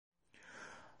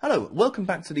Hello, welcome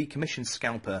back to the Commission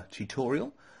Scalper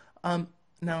tutorial.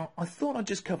 Now, I thought I'd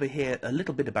just cover here a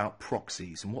little bit about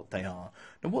proxies and what they are.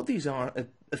 Now, what these are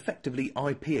effectively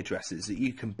IP addresses that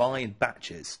you can buy in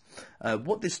batches.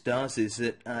 What this does is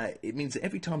that it means that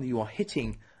every time that you are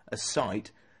hitting a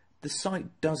site, the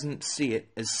site doesn't see it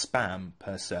as spam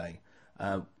per se.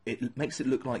 It makes it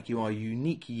look like you are a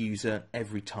unique user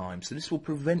every time. So this will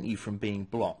prevent you from being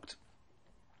blocked.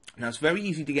 Now, it's very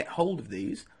easy to get hold of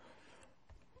these.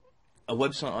 A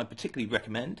website I particularly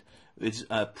recommend is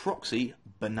Proxy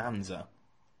Bonanza.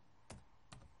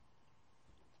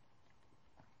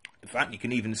 In fact, you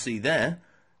can even see there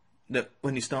that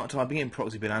when you start typing in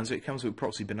Proxy Bonanza, it comes with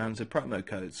Proxy Bonanza promo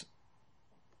codes.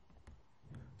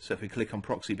 So if we click on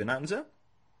Proxy Bonanza,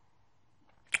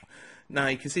 now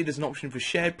you can see there's an option for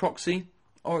shared proxy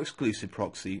or exclusive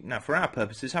proxy. Now, for our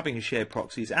purposes, having a shared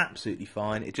proxy is absolutely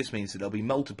fine. It just means that there'll be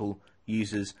multiple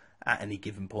users at any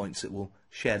given points that will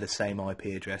share the same IP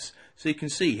address. So you can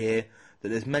see here that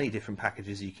there's many different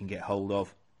packages you can get hold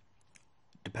of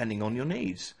depending on your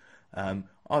needs. I'd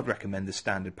recommend the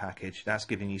standard package. That's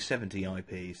giving you 70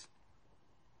 IPs.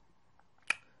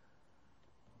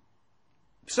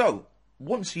 So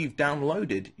once you've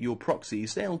downloaded your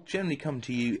proxies, they'll generally come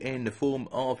to you in the form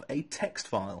of a text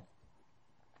file.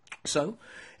 So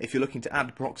if you're looking to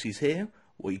add proxies here,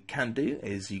 what you can do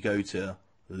is you go to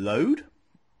Load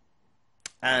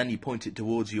and you point it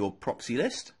towards your proxy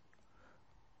list.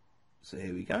 So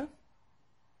here we go.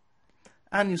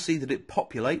 And you'll see that it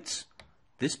populates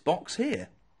this box here.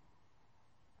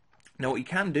 Now what you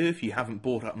can do, if you haven't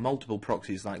bought up multiple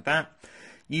proxies like that,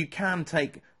 you can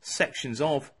take sections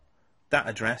of that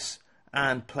address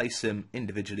and place them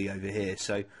individually over here.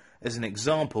 So as an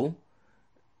example,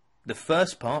 the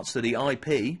first part, so the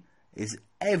IP, is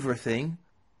everything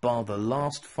bar the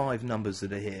last 5 numbers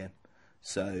that are here.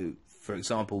 So for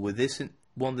example, with this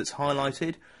one that's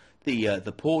highlighted,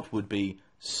 the port would be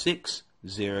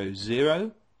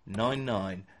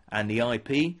 60099 and the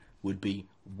IP would be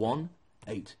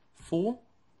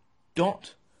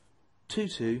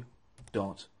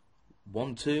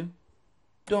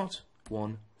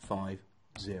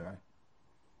 184.22.12.150.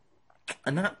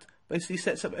 And that basically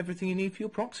sets up everything you need for your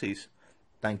proxies.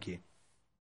 Thank you.